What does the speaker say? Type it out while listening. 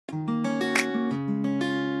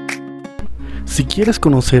Si quieres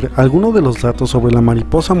conocer alguno de los datos sobre la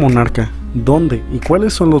mariposa monarca, dónde y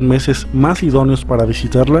cuáles son los meses más idóneos para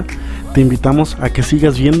visitarla, te invitamos a que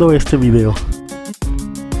sigas viendo este video.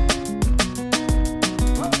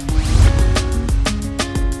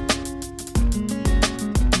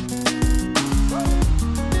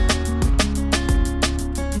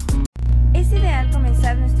 Es ideal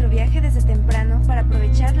comenzar nuestro viaje desde temprano para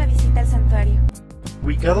aprovechar la visita al santuario.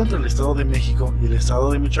 Ubicado entre el Estado de México y el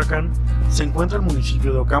Estado de Michoacán, se encuentra el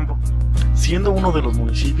municipio de Ocampo, siendo uno de los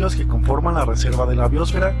municipios que conforman la reserva de la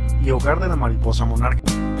biosfera y hogar de la mariposa monarca.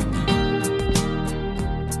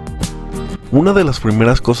 Una de las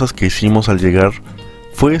primeras cosas que hicimos al llegar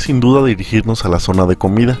fue sin duda dirigirnos a la zona de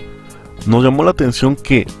comida. Nos llamó la atención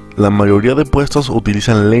que la mayoría de puestos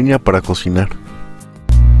utilizan leña para cocinar.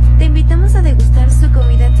 Te invitamos a degustar su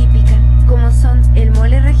comida típica, como son el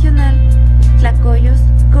mole regional, tlacoyos,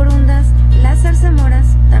 corundas, las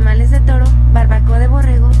zarzamoras, tamales de toro, barbacoa de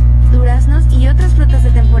borrego, duraznos y otras frutas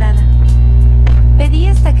de temporada. Pedí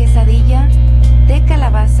esta quesadilla de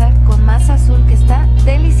calabaza con masa azul que está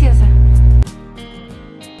deliciosa.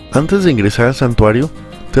 Antes de ingresar al santuario,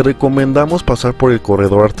 te recomendamos pasar por el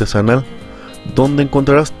corredor artesanal, donde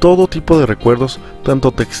encontrarás todo tipo de recuerdos,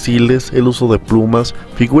 tanto textiles, el uso de plumas,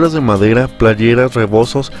 figuras de madera, playeras,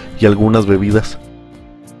 rebozos y algunas bebidas.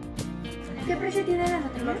 ¿Qué precio tiene la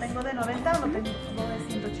nutrición? ¿Lo tengo de 90 o lo tengo de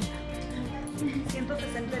 180?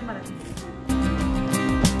 160 el maratón.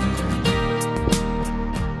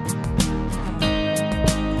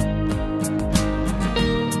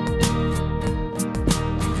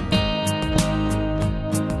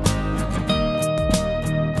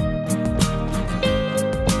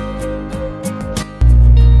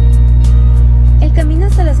 El camino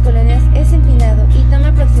hasta las colonias es empinado y toma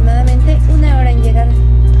aproximadamente 1 hora en llegar.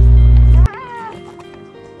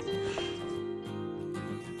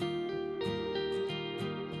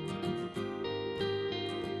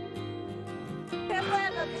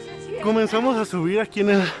 Comenzamos a subir aquí en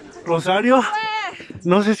el Rosario.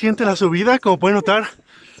 No se siente la subida, como pueden notar.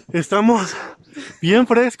 Estamos bien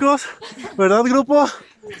frescos, ¿verdad, grupo?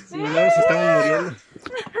 Sí, nos estamos muriendo.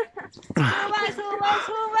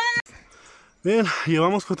 Bien,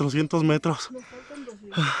 llevamos 400 metros.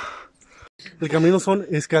 El camino son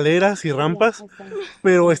escaleras y rampas,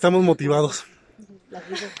 pero estamos motivados.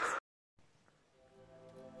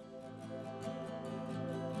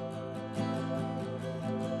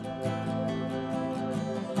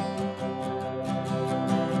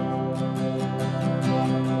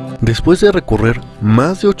 Después de recorrer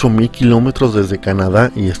más de 8.000 kilómetros desde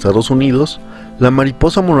Canadá y Estados Unidos, la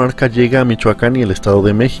mariposa monarca llega a Michoacán y el Estado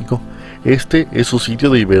de México. Este es su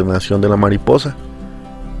sitio de hibernación de la mariposa,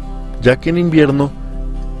 ya que en invierno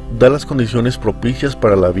da las condiciones propicias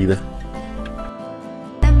para la vida.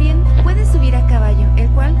 También puedes subir a caballo, el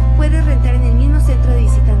cual puedes rentar en el mismo centro de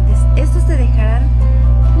visitantes. Estos te dejarán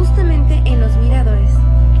justamente en los miradores.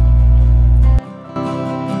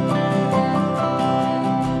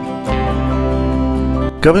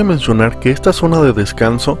 Cabe mencionar que esta zona de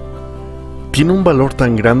descanso tiene un valor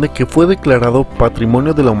tan grande que fue declarado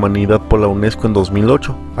Patrimonio de la Humanidad por la UNESCO en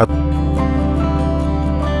 2008.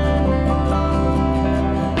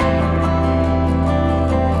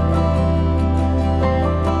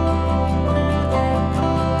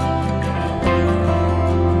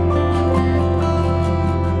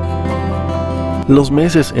 Los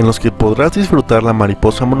meses en los que podrás disfrutar la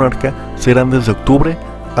mariposa monarca serán desde octubre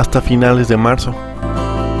hasta finales de marzo.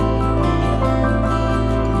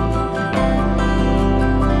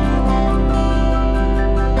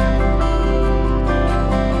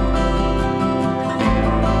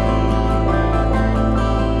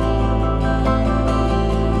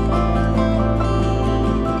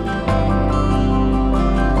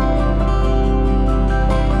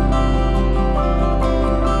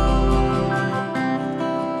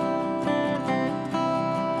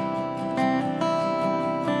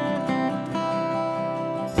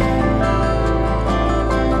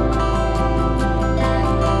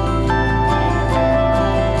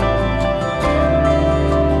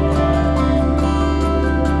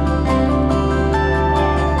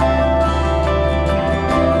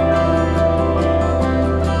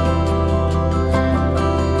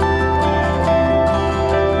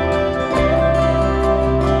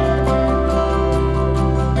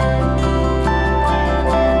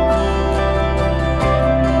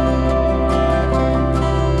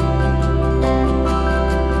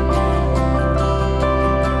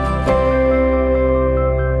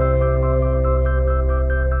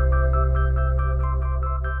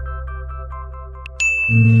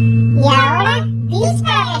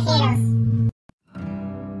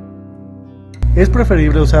 Es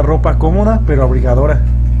preferible usar ropa cómoda pero abrigadora.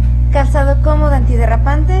 Calzado cómodo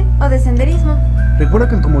antiderrapante o de senderismo. Recuerda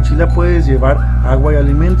que en tu mochila puedes llevar agua y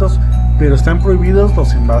alimentos, pero están prohibidos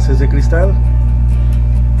los envases de cristal.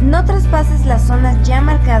 No traspases las zonas ya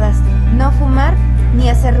marcadas. No fumar ni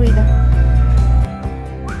hacer ruido.